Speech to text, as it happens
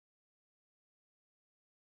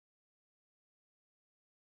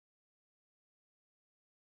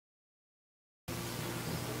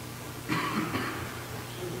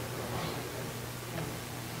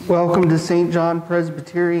Welcome to St. John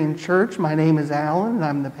Presbyterian Church. My name is Alan, and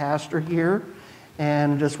I'm the pastor here.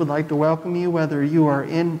 And just would like to welcome you, whether you are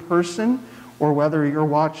in person or whether you're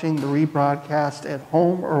watching the rebroadcast at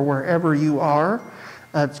home or wherever you are.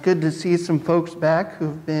 It's good to see some folks back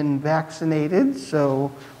who've been vaccinated,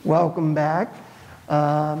 so welcome back.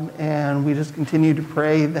 And we just continue to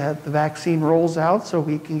pray that the vaccine rolls out so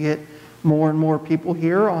we can get more and more people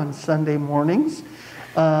here on Sunday mornings.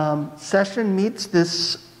 Session meets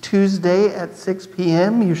this Tuesday at 6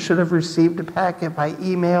 p.m. You should have received a packet by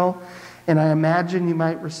email, and I imagine you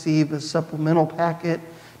might receive a supplemental packet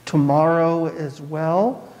tomorrow as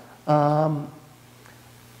well.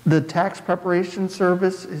 The tax preparation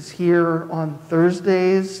service is here on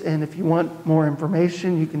Thursdays, and if you want more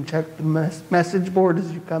information, you can check the message board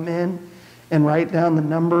as you come in and write down the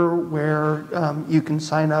number where you can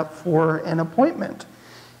sign up for an appointment.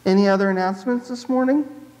 Any other announcements this morning?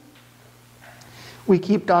 We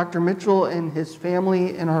keep Dr. Mitchell and his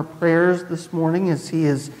family in our prayers this morning as he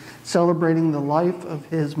is celebrating the life of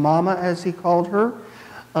his mama, as he called her.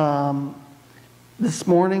 This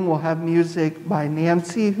morning we'll have music by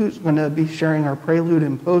Nancy, who's going to be sharing our prelude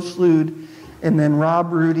and postlude, and then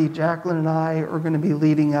Rob, Rudy, Jacqueline, and I are going to be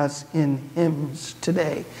leading us in hymns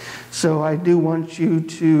today. So I do want you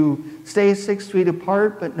to stay 6 feet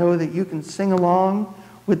apart, but know that you can sing along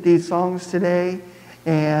with these songs today,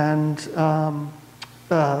 and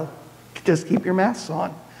just keep your masks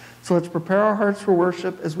on. So let's prepare our hearts for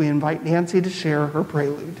worship as we invite Nancy to share her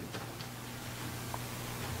prelude.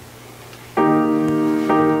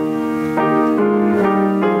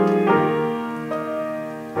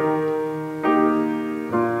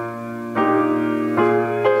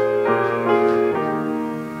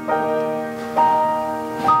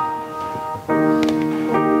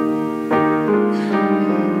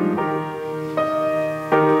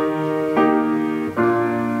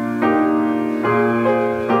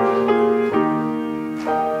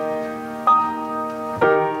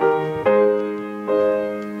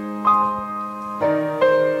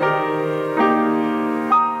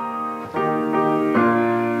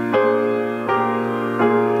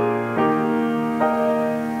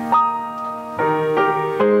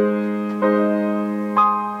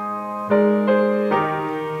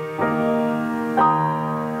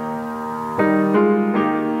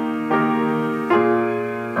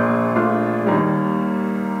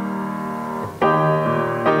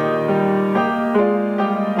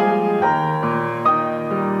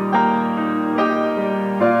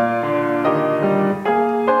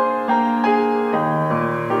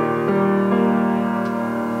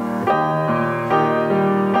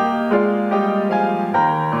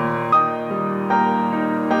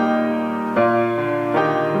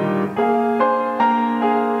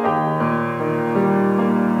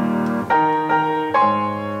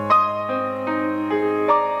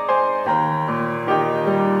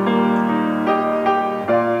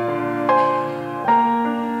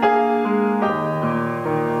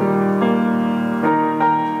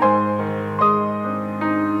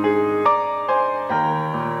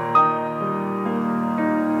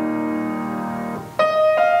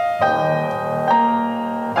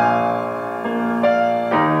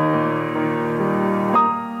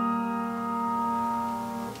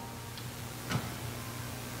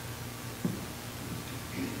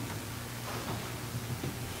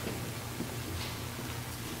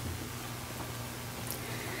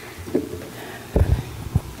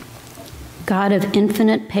 God of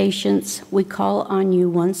infinite patience, we call on you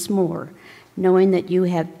once more, knowing that you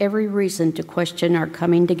have every reason to question our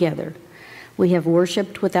coming together. We have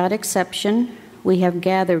worshiped without exception. We have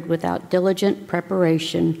gathered without diligent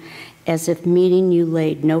preparation, as if meeting you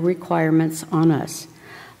laid no requirements on us.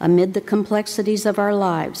 Amid the complexities of our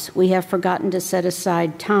lives, we have forgotten to set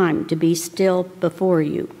aside time to be still before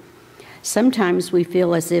you. Sometimes we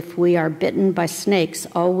feel as if we are bitten by snakes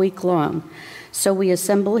all week long, so we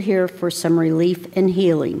assemble here for some relief and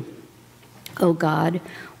healing. O God,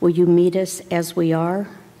 will you meet us as we are?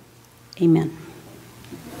 Amen.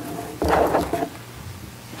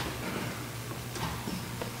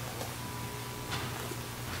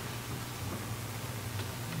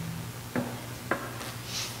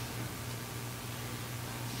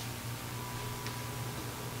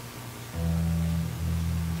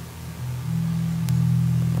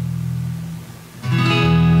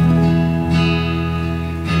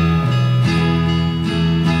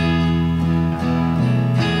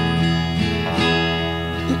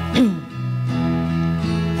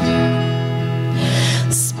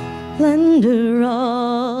 Splendor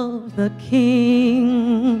of the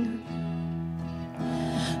King,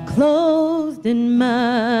 clothed in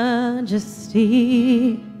majesty,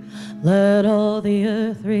 Let all the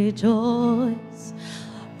earth rejoice,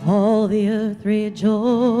 all the earth rejoice.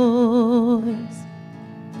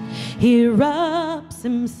 He wraps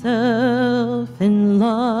himself in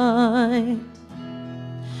light,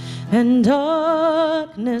 and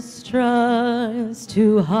darkness tries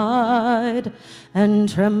to hide, and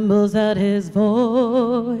trembles at his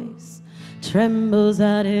voice, trembles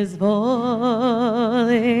at his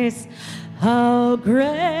voice. How great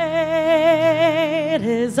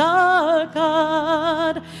is our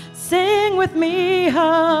God! Sing with me,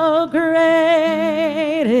 how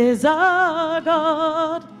great is our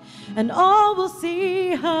God! And all will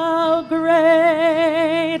see how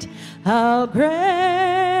great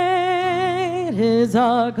is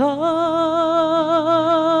our God.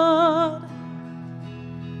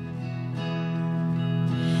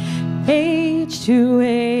 Age to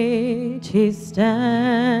age he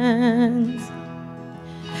stands,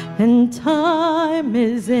 and time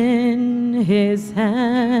is in his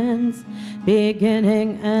hands,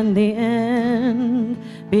 beginning and the end,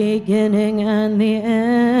 beginning and the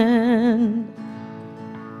end.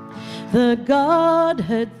 The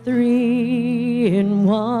Godhead three in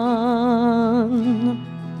one,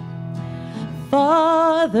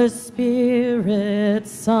 Father, Spirit,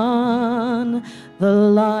 Son, the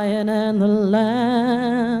Lion and the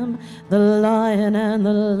Lamb, the Lion and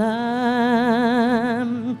the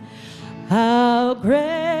Lamb. How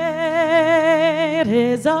great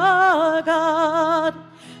is our God!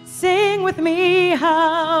 Sing with me,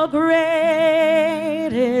 how great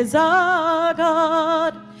is our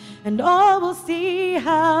God! And all will see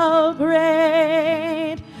how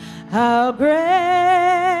great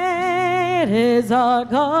is our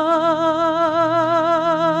God.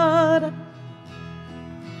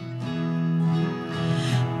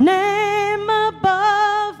 Name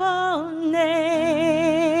above all names,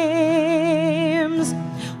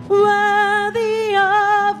 worthy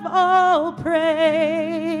of all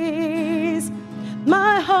praise.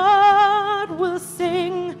 My heart will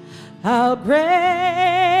sing, how great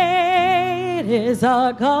is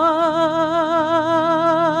our God.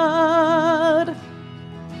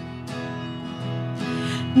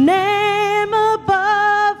 Name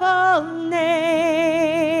above all names,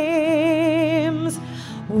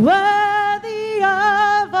 worthy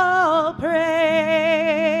of all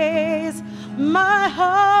praise. My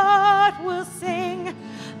heart will sing,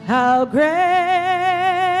 how great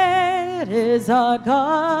is our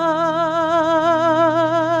God.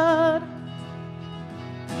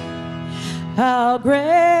 How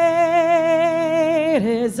great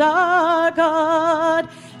is our God!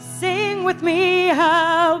 Sing with me,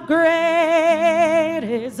 how great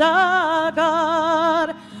is our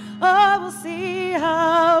God! Oh, we'll see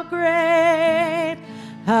how great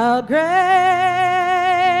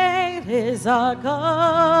is our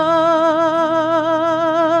God!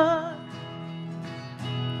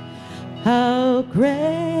 How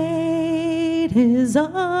great is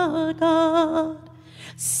our God!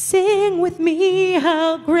 Sing with me,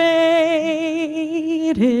 how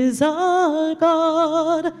great is our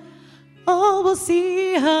God. Oh, we'll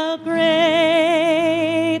see how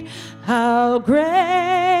great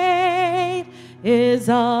is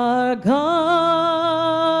our God.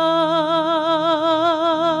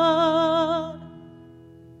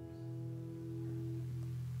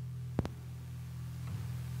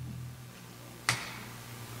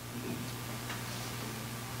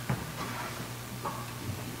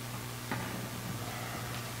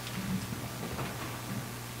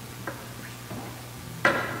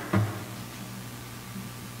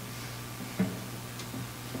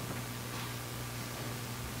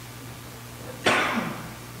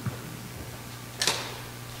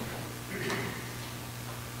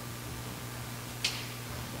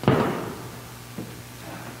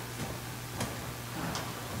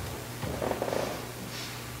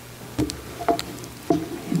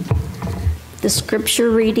 The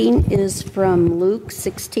scripture reading is from Luke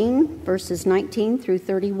 16, verses 19 through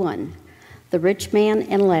 31, the rich man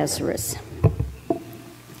and Lazarus.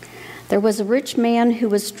 There was a rich man who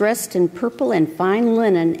was dressed in purple and fine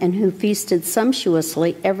linen and who feasted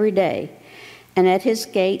sumptuously every day. And at his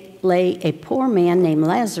gate lay a poor man named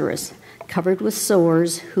Lazarus, covered with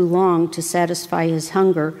sores, who longed to satisfy his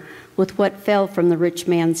hunger with what fell from the rich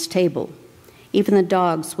man's table. Even the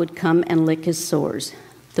dogs would come and lick his sores.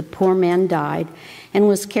 The poor man died and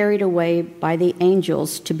was carried away by the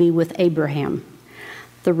angels to be with Abraham.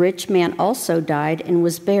 The rich man also died and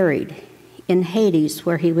was buried. In Hades,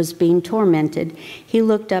 where he was being tormented, he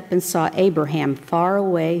looked up and saw Abraham far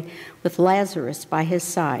away with Lazarus by his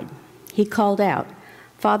side. He called out,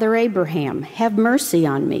 Father Abraham, have mercy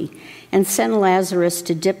on me, and send Lazarus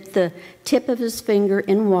to dip the tip of his finger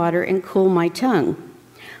in water and cool my tongue,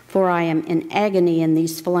 for I am in agony in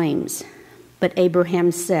these flames." But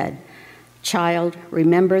Abraham said, "Child,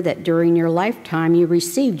 remember that during your lifetime you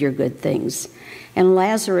received your good things, and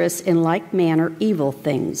Lazarus in like manner evil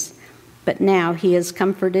things. But now he is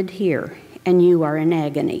comforted here, and you are in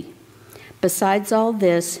agony. Besides all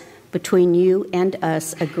this, between you and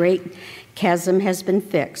us a great chasm has been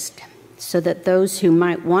fixed, so that those who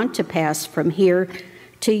might want to pass from here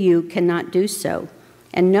to you cannot do so,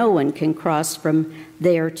 and no one can cross from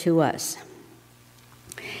there to us."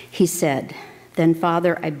 He said, "Then,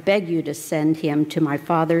 Father, I beg you to send him to my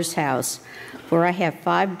father's house, for I have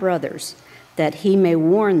 5 brothers, that he may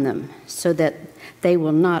warn them, so that they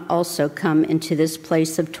will not also come into this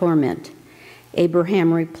place of torment."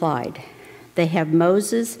 Abraham replied, "They have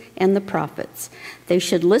Moses and the prophets. They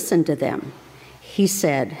should listen to them." He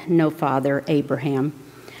said, "No, Father Abraham,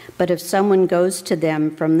 but if someone goes to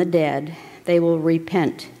them from the dead, they will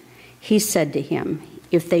repent." He said to him,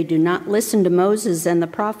 "If they do not listen to Moses and the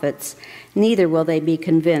prophets, neither will they be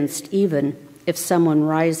convinced, even if someone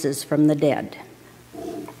rises from the dead."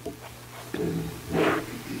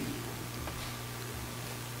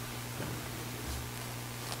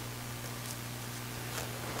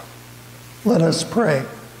 Let us pray.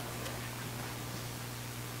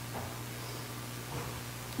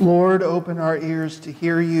 Lord, open our ears to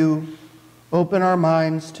hear you, open our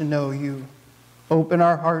minds to know you, open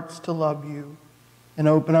our hearts to love you, and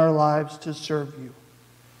open our lives to serve you.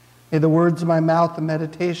 May the words of my mouth and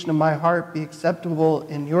meditation of my heart be acceptable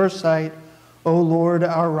in your sight, O Lord,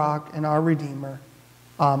 our rock and our Redeemer.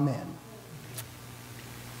 Amen.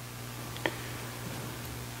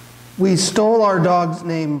 We stole our dog's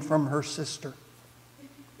name from her sister.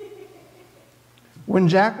 When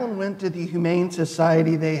Jacqueline went to the Humane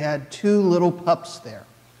Society, they had 2 little pups there.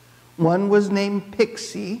 One was named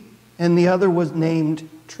Pixie, and the other was named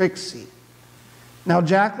Trixie. Now,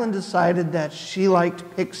 Jacqueline decided that she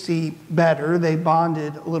liked Pixie better. They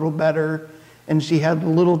bonded a little better, and she had a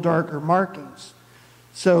little darker markings.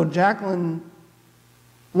 So Jacqueline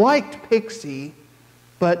liked Pixie,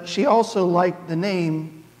 but she also liked the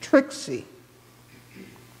name Trixie.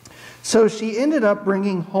 So she ended up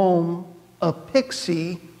bringing home a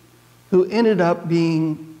Pixie who ended up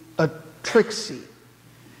being a Trixie.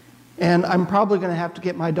 And I'm probably going to have to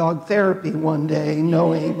get my dog therapy one day,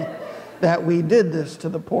 knowing that we did this to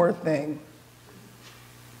the poor thing.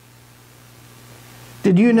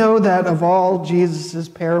 Did you know that of all Jesus'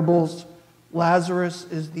 parables, Lazarus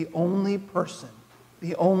is the only person,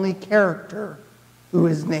 the only character who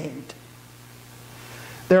is named?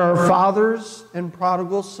 There are fathers and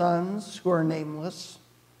prodigal sons who are nameless.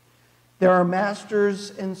 There are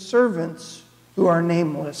masters and servants who are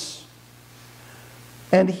nameless.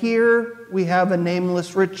 And here we have a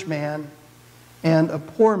nameless rich man and a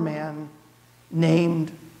poor man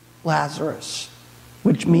named Lazarus,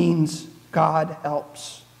 which means God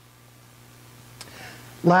helps.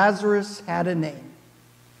 Lazarus had a name.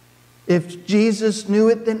 If Jesus knew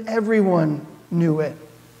it, then everyone knew it.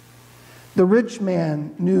 The rich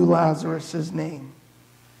man knew Lazarus' name.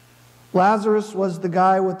 Lazarus was the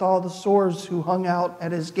guy with all the sores who hung out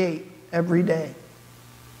at his gate every day.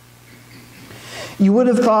 You would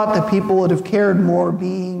have thought that people would have cared more,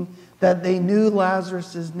 being that they knew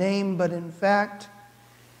Lazarus' name, but in fact,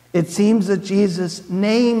 it seems that Jesus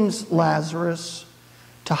names Lazarus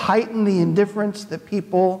to heighten the indifference that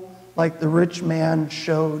people like the rich man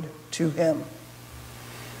showed to him.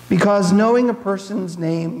 Because knowing a person's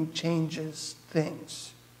name changes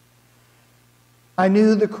things. I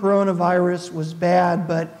knew the coronavirus was bad,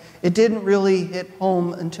 but it didn't really hit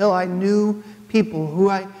home until I knew people, who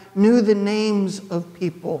I knew the names of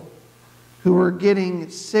people who were getting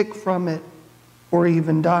sick from it or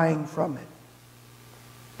even dying from it.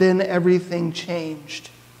 Then everything changed.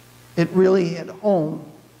 It really hit home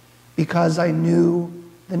because I knew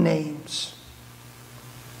the names.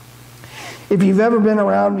 If you've ever been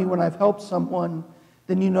around me when I've helped someone,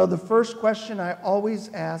 then you know the first question I always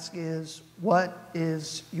ask is, what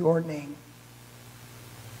is your name?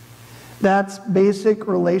 That's basic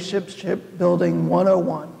relationship building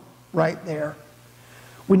 101 right there.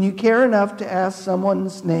 When you care enough to ask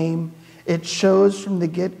someone's name, it shows from the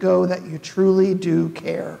get-go that you truly do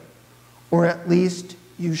care, or at least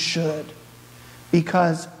you should,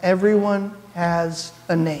 because everyone has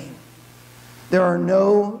a name. There are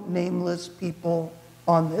no nameless people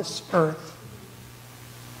on this earth.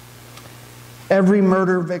 Every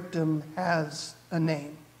murder victim has a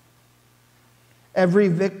name. Every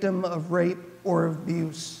victim of rape or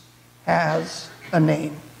abuse has a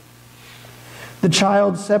name. The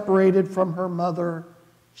child separated from her mother,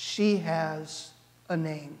 she has a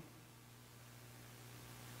name.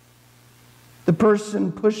 The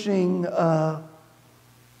person pushing a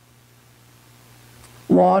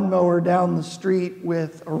lawnmower down the street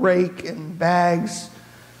with a rake and bags,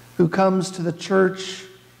 who comes to the church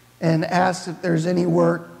and asks if there's any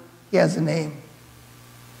work, he has a name.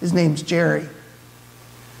 His name's Jerry.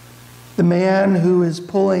 The man who is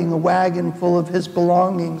pulling a wagon full of his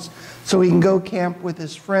belongings so he can go camp with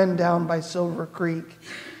his friend down by Silver Creek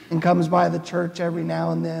and comes by the church every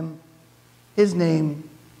now and then, his name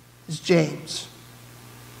is James.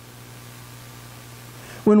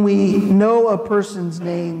 When we know a person's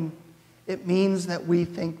name, it means that we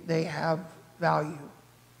think they have value.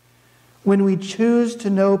 When we choose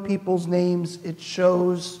to know people's names, it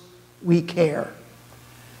shows we care.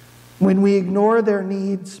 When we ignore their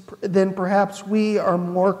needs, then perhaps we are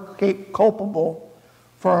more culpable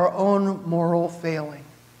for our own moral failing.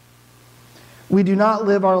 We do not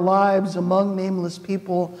live our lives among nameless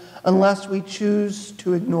people unless we choose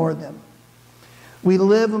to ignore them. We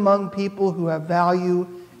live among people who have value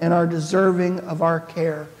and are deserving of our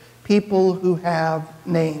care, people who have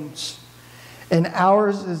names. And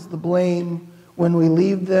ours is the blame when we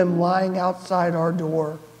leave them lying outside our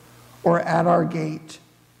door or at our gate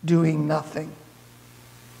doing nothing.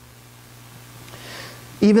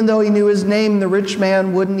 Even though he knew his name, the rich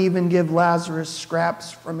man wouldn't even give Lazarus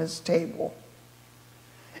scraps from his table.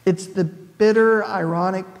 It's the bitter,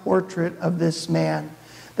 ironic portrait of this man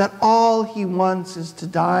that all he wants is to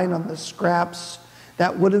dine on the scraps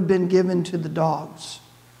that would have been given to the dogs.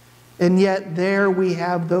 And yet there we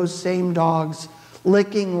have those same dogs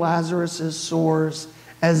licking Lazarus's sores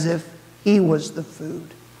as if he was the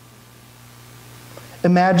food.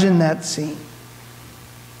 Imagine that scene.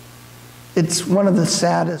 It's one of the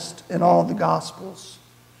saddest in all the Gospels.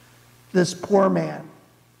 This poor man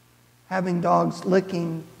having dogs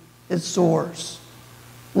licking his sores,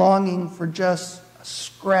 longing for just a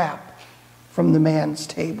scrap from the man's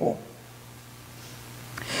table.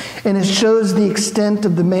 And it shows the extent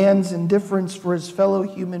of the man's indifference for his fellow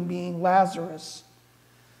human being, Lazarus,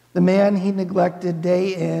 the man he neglected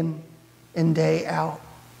day in and day out.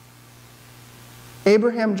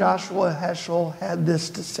 Abraham Joshua Heschel had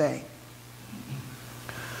this to say: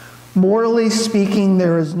 morally speaking,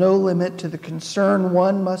 there is no limit to the concern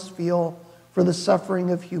one must feel for the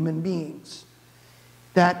suffering of human beings.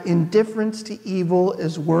 That indifference to evil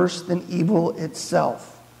is worse than evil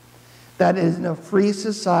itself. That in a free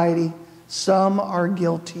society, some are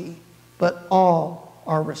guilty, but all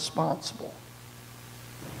are responsible.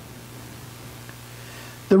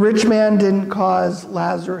 The rich man didn't cause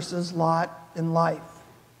Lazarus's lot in life.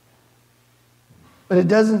 But it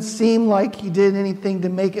doesn't seem like he did anything to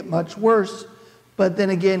make it much worse. But then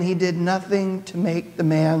again, he did nothing to make the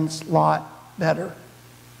man's lot better.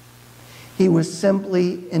 He was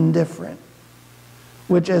simply indifferent,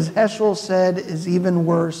 which, as Heschel said, is even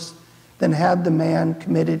worse than had the man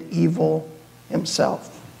committed evil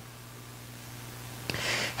himself.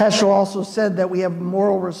 Heschel also said that we have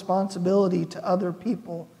moral responsibility to other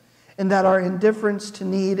people, and that our indifference to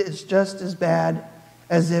need is just as bad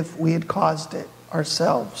as if we had caused it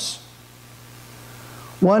ourselves.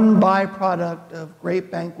 One byproduct of great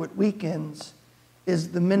banquet weekends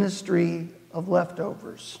is the ministry of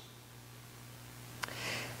leftovers.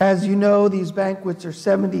 As you know, these banquets are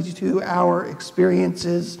 72-hour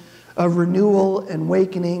experiences of renewal and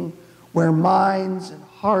awakening, where minds and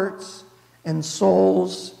hearts and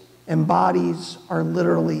souls and bodies are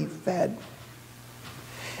literally fed.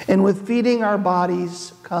 And with feeding our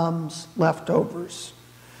bodies comes leftovers,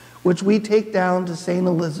 which we take down to St.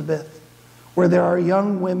 Elizabeth, where there are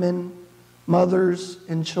young women, mothers,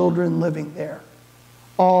 and children living there,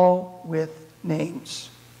 all with names.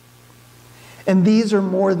 And these are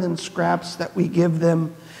more than scraps that we give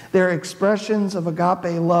them. They're expressions of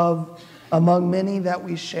agape love among many that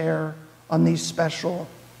we share on these special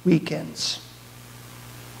weekends.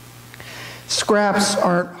 Scraps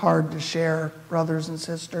aren't hard to share, brothers and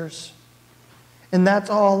sisters. And that's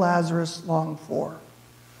all Lazarus longed for.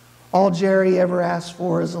 All Jerry ever asked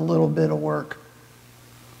for is a little bit of work.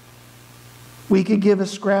 We could give a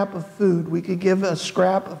scrap of food. We could give a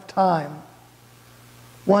scrap of time.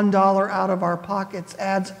 $1 out of our pockets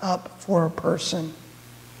adds up for a person.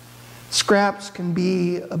 Scraps can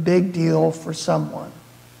be a big deal for someone.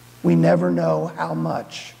 We never know how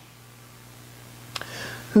much.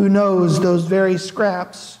 Who knows, those very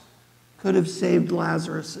scraps could have saved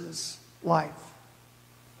Lazarus's life.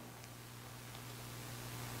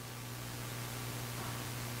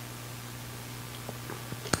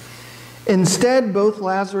 Instead, both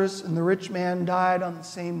Lazarus and the rich man died on the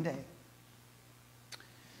same day,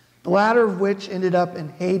 the latter of which ended up in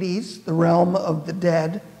Hades, the realm of the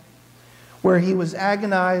dead, where he was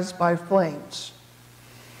agonized by flames.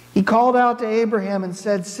 He called out to Abraham and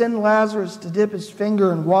said, "Send Lazarus to dip his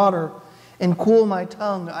finger in water and cool my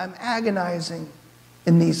tongue. I'm agonizing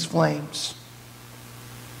in these flames."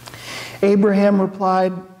 Abraham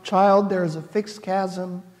replied, "Child, there is a fixed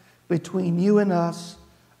chasm between you and us,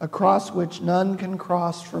 across which none can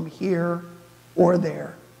cross from here or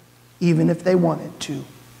there, even if they wanted to."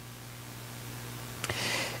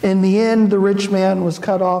 In the end, the rich man was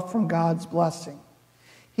cut off from God's blessing.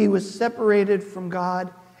 He was separated from God,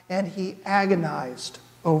 and he agonized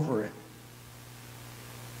over it.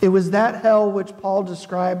 It was that hell which Paul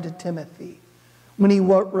described to Timothy when he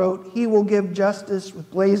wrote, "He will give justice with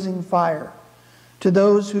blazing fire to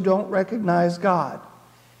those who don't recognize God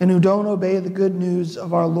and who don't obey the good news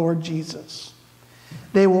of our Lord Jesus.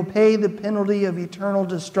 They will pay the penalty of eternal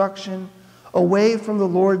destruction away from the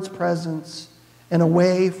Lord's presence and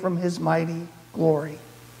away from his mighty glory."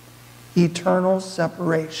 Eternal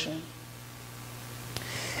separation.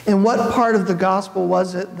 And what part of the gospel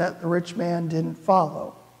was it that the rich man didn't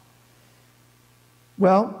follow?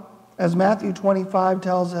 Well, as Matthew 25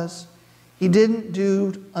 tells us, he didn't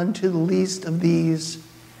do unto the least of these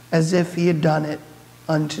as if he had done it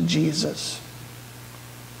unto Jesus.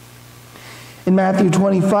 In Matthew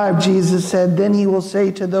 25, Jesus said, "Then he will say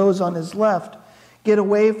to those on his left, 'Get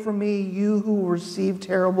away from me, you who will receive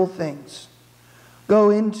terrible things. Go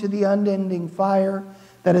into the unending fire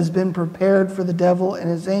that has been prepared for the devil and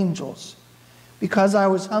his angels. Because I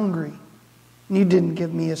was hungry, and you didn't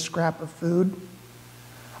give me a scrap of food.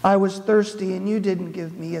 I was thirsty, and you didn't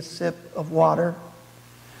give me a sip of water.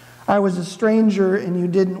 I was a stranger, and you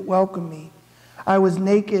didn't welcome me. I was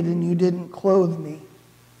naked, and you didn't clothe me.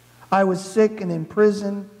 I was sick and in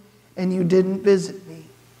prison, and you didn't visit me.'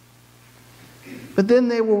 But then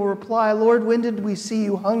they will reply, 'Lord, when did we see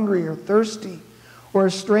you hungry or thirsty, or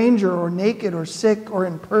a stranger or naked or sick or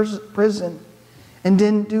in prison, and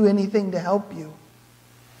didn't do anything to help you?'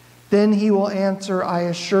 Then he will answer, 'I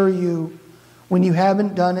assure you, when you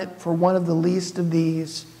haven't done it for one of the least of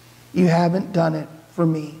these, you haven't done it for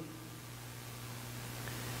me.'"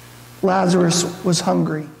 Lazarus was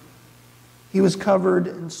hungry. He was covered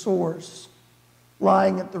in sores,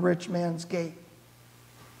 lying at the rich man's gate.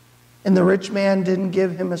 And the rich man didn't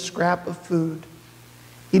give him a scrap of food.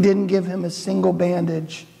 He didn't give him a single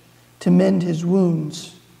bandage to mend his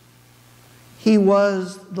wounds. He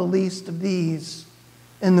was the least of these,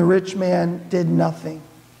 and the rich man did nothing.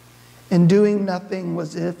 And doing nothing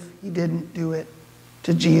was if he didn't do it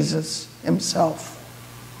to Jesus himself.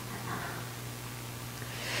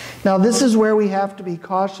 Now, this is where we have to be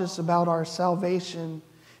cautious about our salvation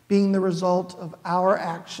being the result of our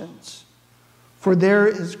actions. For there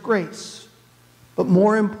is grace, but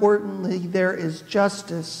more importantly, there is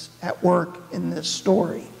justice at work in this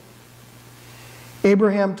story.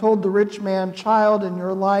 Abraham told the rich man, "Child, in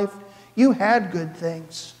your life you had good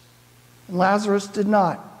things, and Lazarus did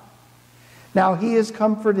not. Now he is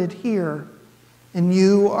comforted here, and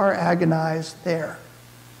you are agonized there."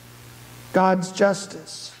 God's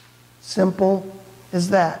justice, simple as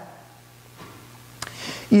that.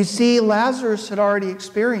 You see, Lazarus had already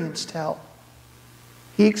experienced hell.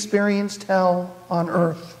 He experienced hell on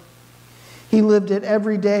earth. He lived it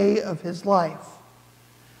every day of his life.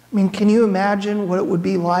 I mean, can you imagine what it would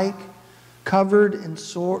be like, covered in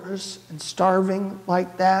sores and starving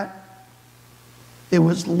like that? It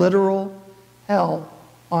was literal hell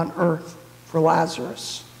on earth for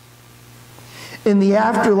Lazarus. In the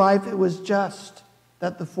afterlife, it was just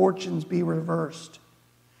that the fortunes be reversed.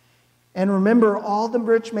 And remember, all the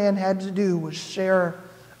rich man had to do was share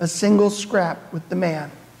a single scrap with the man,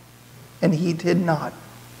 and he did not.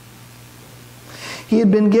 He had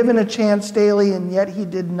been given a chance daily, and yet he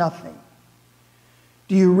did nothing.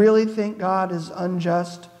 Do you really think God is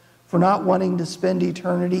unjust for not wanting to spend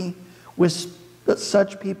eternity with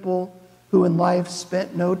such people who in life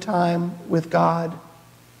spent no time with God,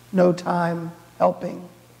 no time helping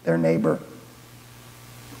their neighbor?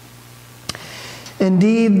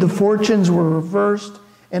 Indeed, the fortunes were reversed,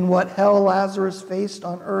 and what hell Lazarus faced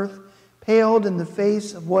on earth paled in the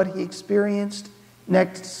face of what he experienced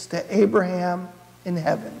next to Abraham in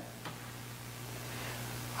heaven.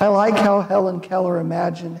 I like how Helen Keller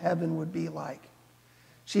imagined heaven would be like.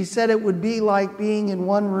 She said it would be like being in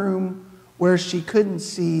one room where she couldn't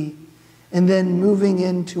see, and then moving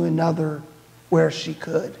into another where she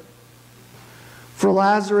could. For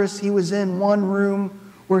Lazarus, he was in one room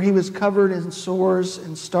where he was covered in sores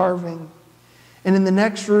and starving. And in the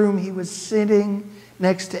next room, he was sitting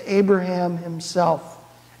next to Abraham himself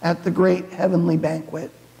at the great heavenly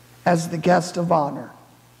banquet as the guest of honor,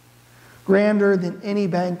 grander than any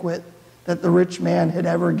banquet that the rich man had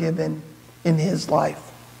ever given in his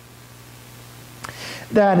life.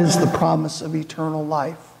 That is the promise of eternal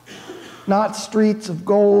life. Not streets of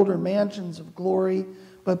gold or mansions of glory,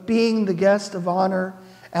 but being the guest of honor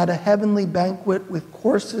at a heavenly banquet with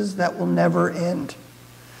courses that will never end,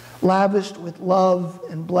 lavished with love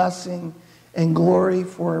and blessing and glory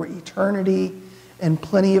for eternity and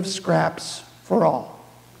plenty of scraps for all.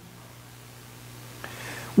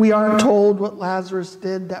 We aren't told what Lazarus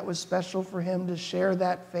did that was special for him to share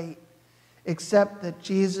that fate, except that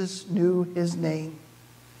Jesus knew his name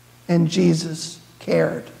and Jesus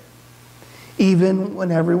cared, even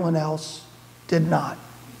when everyone else did not.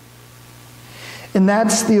 And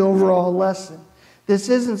that's the overall lesson. This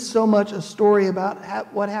isn't so much a story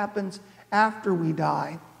about what happens after we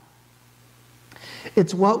die.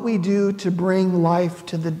 It's what we do to bring life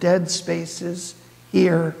to the dead spaces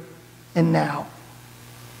here and now.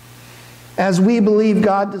 As we believe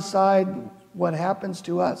God decides what happens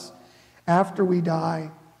to us after we die,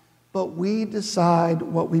 but we decide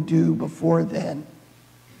what we do before then.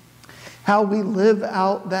 How we live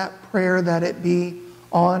out that prayer that it be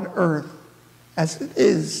on earth as it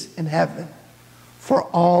is in heaven for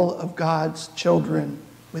all of God's children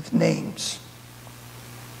with names.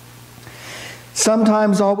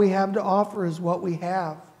 Sometimes all we have to offer is what we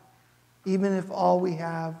have, even if all we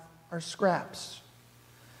have are scraps.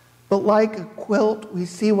 But like a quilt, we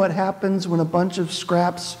see what happens when a bunch of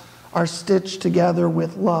scraps are stitched together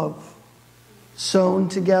with love, sewn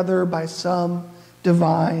together by some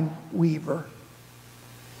divine weaver.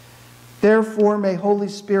 Therefore, may Holy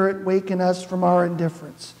Spirit waken us from our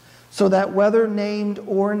indifference, so that whether named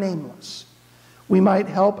or nameless, we might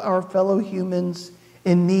help our fellow humans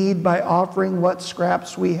in need by offering what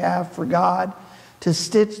scraps we have for God to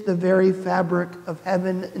stitch the very fabric of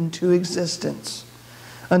heaven into existence,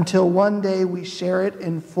 until one day we share it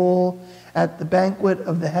in full at the banquet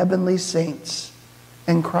of the heavenly saints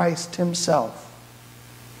and Christ himself.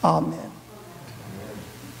 Amen.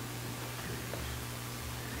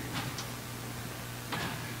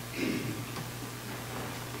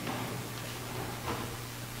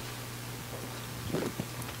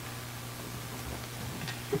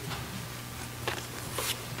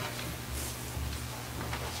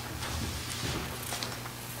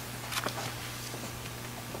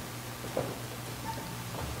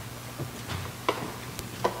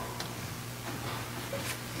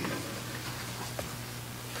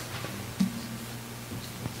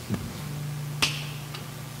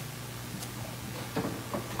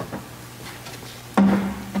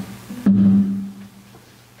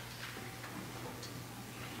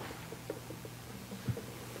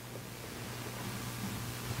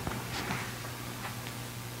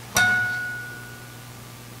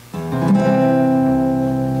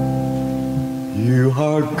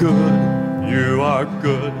 You are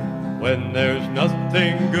good when there's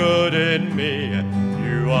nothing good in me.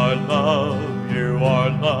 You are love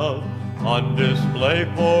on display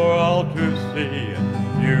for all to see.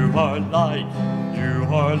 You are light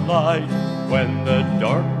when the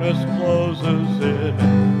darkness closes in.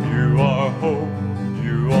 You are hope,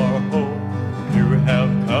 you have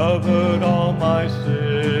covered all my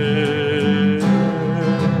sins.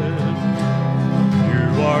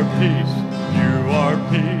 You are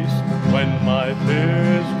peace when my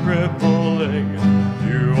fear is crippling.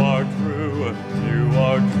 You are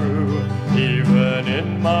true, even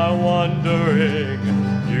in my wandering.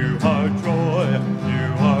 You are joy,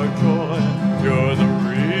 you're the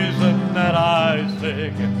reason that I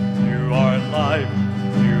sing. You are life,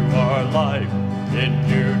 in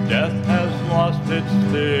you death has lost its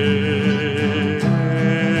sting.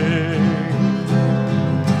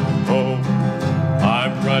 Oh,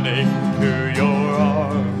 I'm running to your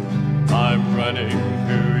arms, I'm running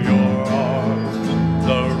to your arms.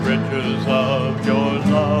 The riches of your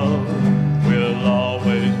love will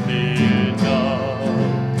always be enough.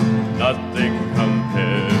 Nothing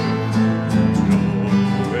compares to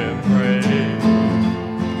your embrace.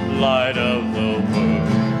 Light of the world,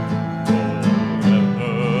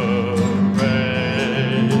 forever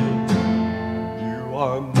reign.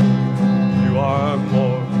 You are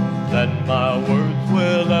more than my words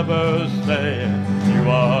will ever say. You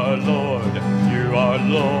are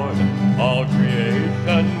Lord, all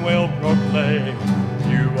creation will proclaim.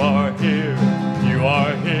 You are here,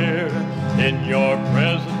 in your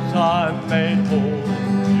presence I'm made whole.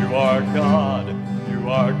 You are God,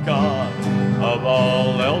 of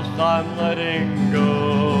all else I'm letting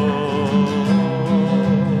go.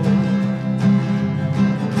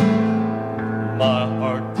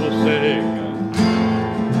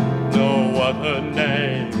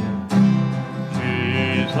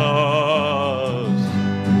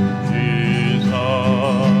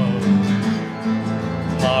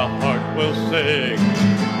 sing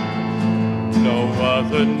no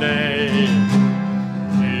other name.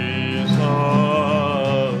 Jesus,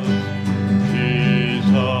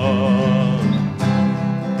 Jesus,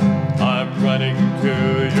 I'm running to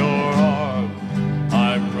your arms,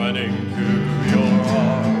 I'm running to your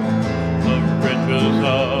arms. The riches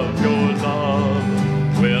of your love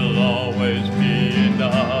will always be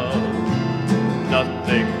enough.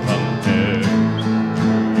 Nothing compares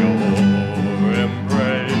to your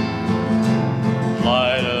embrace.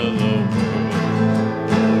 Light of the world,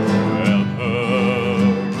 forever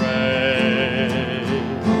reign.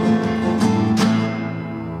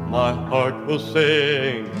 My heart will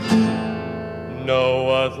sing no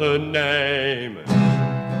other name.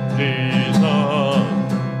 Jesus,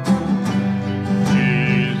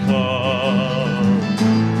 Jesus.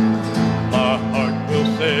 My heart will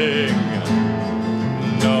sing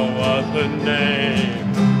no other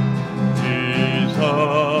name. Jesus,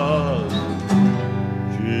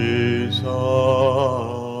 Jesus.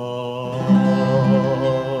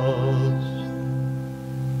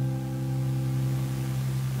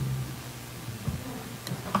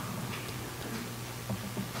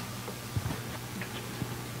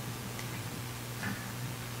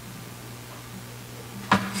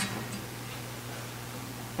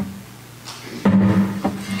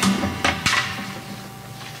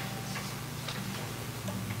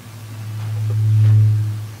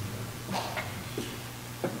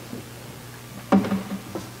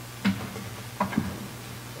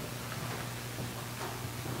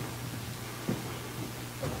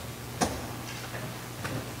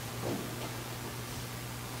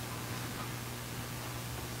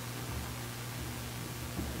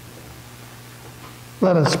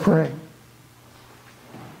 Let us pray.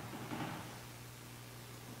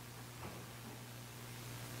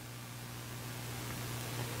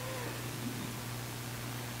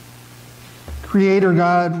 Creator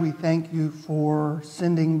God, we thank you for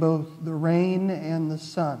sending both the rain and the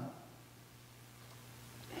sun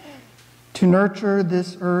to nurture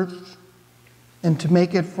this earth and to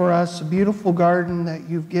make it for us a beautiful garden that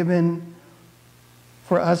you've given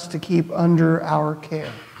for us to keep under our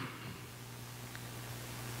care.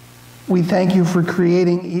 We thank you for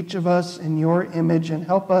creating each of us in your image, and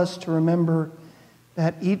help us to remember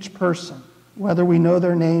that each person, whether we know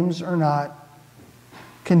their names or not,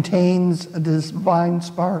 contains a divine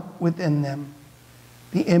spark within them,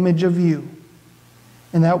 the image of you,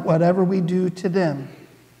 and that whatever we do to them,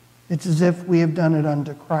 it's as if we have done it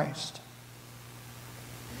unto Christ.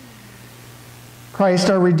 Christ,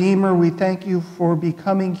 our Redeemer, we thank you for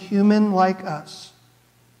becoming human like us,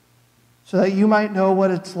 so that you might know what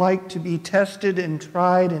it's like to be tested and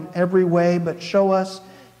tried in every way, but show us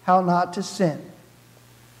how not to sin,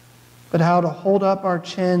 but how to hold up our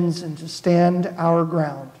chins and to stand our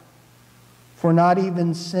ground. For not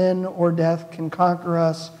even sin or death can conquer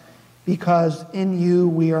us, because in you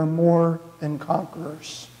we are more than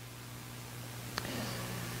conquerors.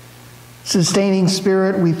 Sustaining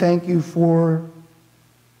Spirit, we thank you for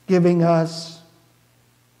giving us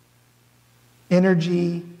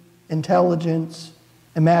energy, intelligence,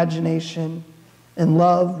 imagination, and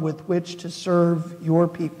love with which to serve your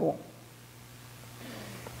people.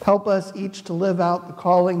 Help us each to live out the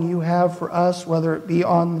calling you have for us, whether it be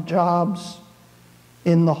on the jobs,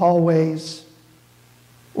 in the hallways,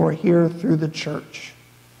 or here through the church.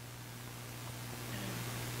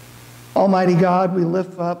 Almighty God, we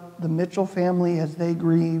lift up the Mitchell family as they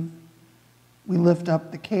grieve. We lift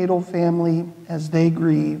up the Cadle family as they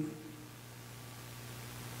grieve.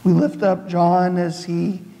 We lift up John as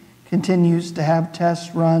he continues to have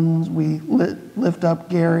test runs. We lift up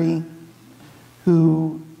Gary,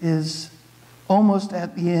 who is almost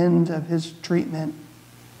at the end of his treatment.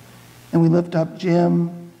 And we lift up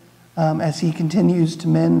Jim as he continues to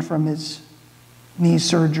mend from his knee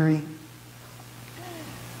surgery.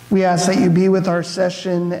 We ask that you be with our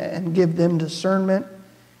session and give them discernment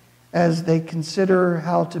as they consider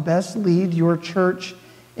how to best lead your church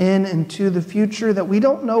in into the future that we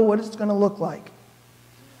don't know what it's going to look like.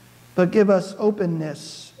 But give us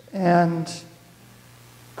openness and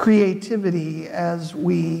creativity as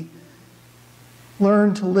we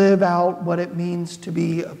learn to live out what it means to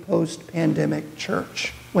be a post-pandemic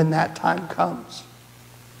church when that time comes.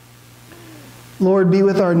 Lord, be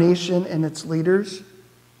with our nation and its leaders,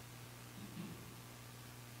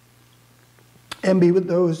 and be with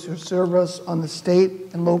those who serve us on the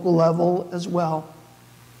state and local level as well.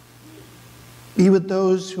 Be with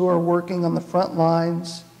those who are working on the front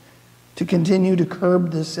lines to continue to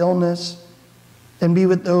curb this illness, and be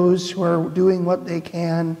with those who are doing what they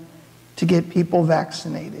can to get people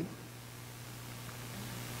vaccinated.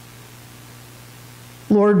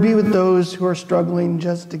 Lord, be with those who are struggling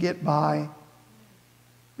just to get by.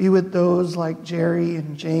 Be with those like Jerry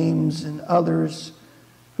and James and others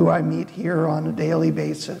who I meet here on a daily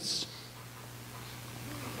basis.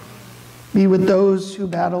 Be with those who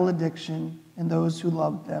battle addiction and those who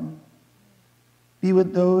love them. Be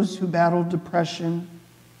with those who battle depression.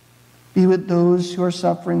 Be with those who are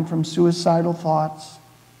suffering from suicidal thoughts.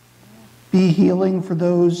 Be healing for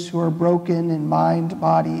those who are broken in mind,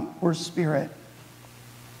 body, or spirit.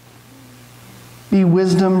 Be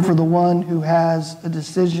wisdom for the one who has a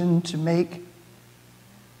decision to make.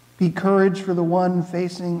 Be courage for the one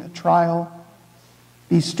facing a trial.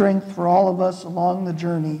 Be strength for all of us along the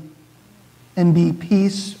journey. And be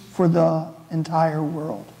peace for the entire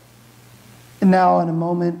world. And now, in a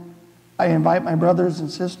moment, I invite my brothers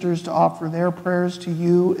and sisters to offer their prayers to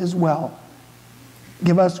you as well.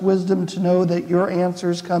 Give us wisdom to know that your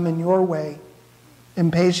answers come in your way,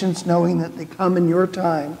 and patience knowing that they come in your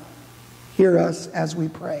time. Hear us as we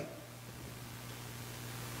pray.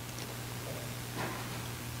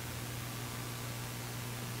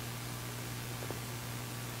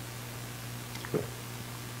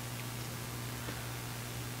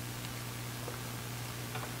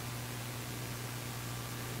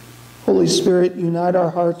 Holy Spirit, unite our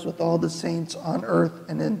hearts with all the saints on earth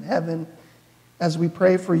and in heaven as we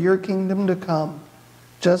pray for your kingdom to come,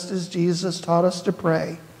 just as Jesus taught us to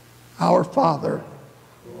pray. Our Father,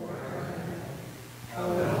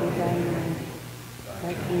 Hallowed be thy name.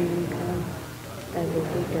 Thy kingdom come, thy will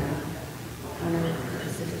be done, on earth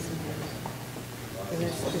as it is in heaven. Give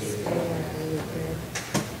us this day our daily bread,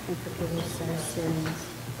 and forgive us our sins,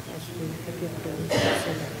 as we forgive those who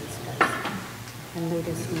sin against us. And lead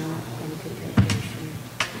us not into temptation,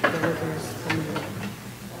 deliver us from evil.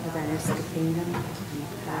 For thine is the kingdom, and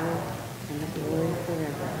the power, and the glory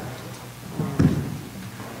forever. Amen.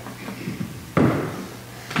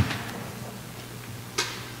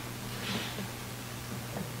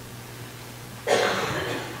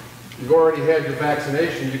 You've already had your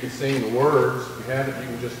vaccination, you can sing the words. If you haven't, you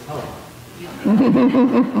can just hum.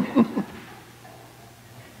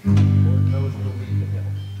 Lord knows it'll lead to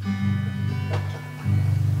heaven.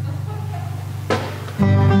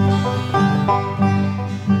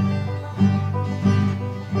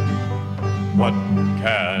 What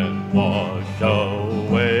can wash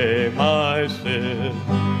away my sin?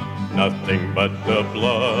 Nothing but the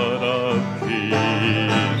blood of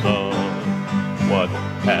Jesus. What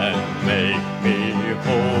can make me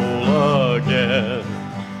whole again?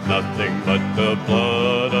 Nothing but the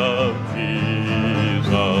blood of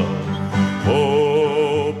Jesus.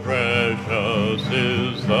 Oh, precious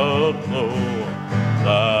is the flow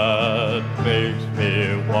that makes me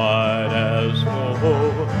white as snow.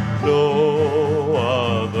 No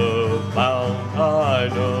other fount I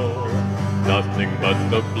know, nothing but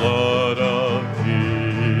the blood of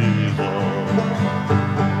Jesus.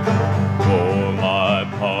 For my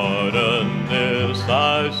pardon this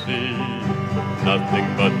I see, nothing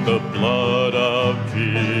but the blood of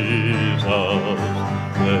Jesus.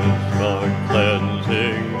 This my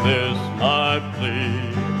cleansing, this my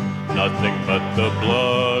plea, nothing but the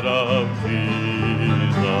blood of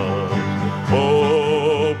Jesus.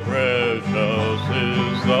 Oh, precious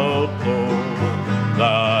is the flow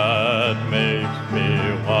that makes me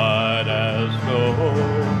white as snow.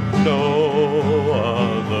 No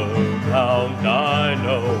other fount I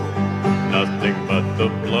know, nothing but the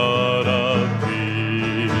blood of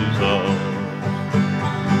Jesus.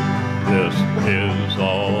 This is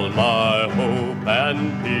all my hope and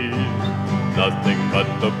peace, nothing but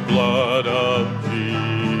the blood of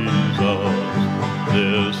Jesus.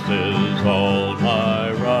 This is all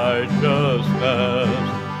my righteousness,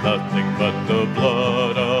 nothing but the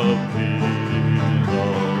blood of Jesus.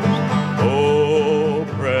 Oh,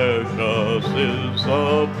 precious is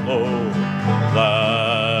the flow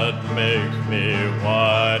that makes me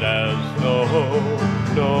white as snow.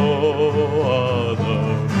 No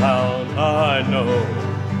other fount I know,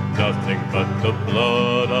 nothing but the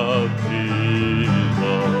blood of Jesus.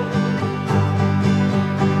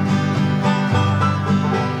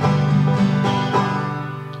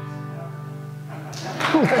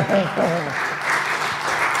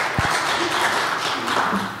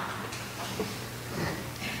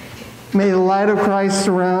 May the light of Christ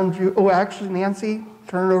surround you. Oh, actually, Nancy,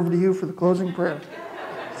 turn it over to you for the closing prayer.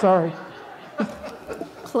 Sorry.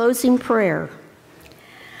 Closing prayer.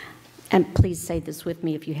 And please say this with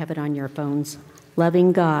me if you have it on your phones.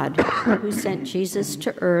 Loving God, who sent Jesus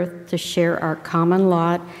to earth to share our common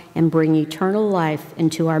lot and bring eternal life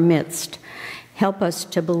into our midst, help us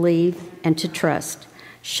to believe and to trust.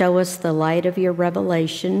 Show us the light of your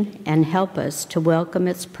revelation and help us to welcome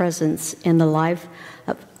its presence in the life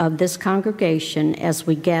of this congregation as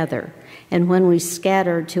we gather and when we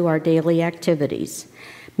scatter to our daily activities.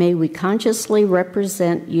 May we consciously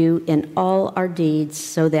represent you in all our deeds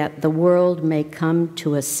so that the world may come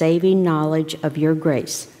to a saving knowledge of your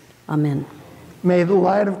grace. Amen. May the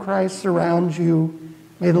light of Christ surround you.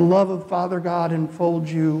 May the love of Father God enfold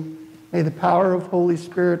you. May the power of Holy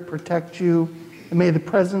Spirit protect you. And may the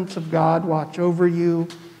presence of God watch over you.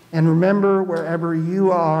 And remember, wherever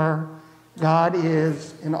you are, God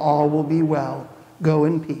is, and all will be well. Go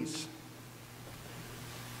in peace.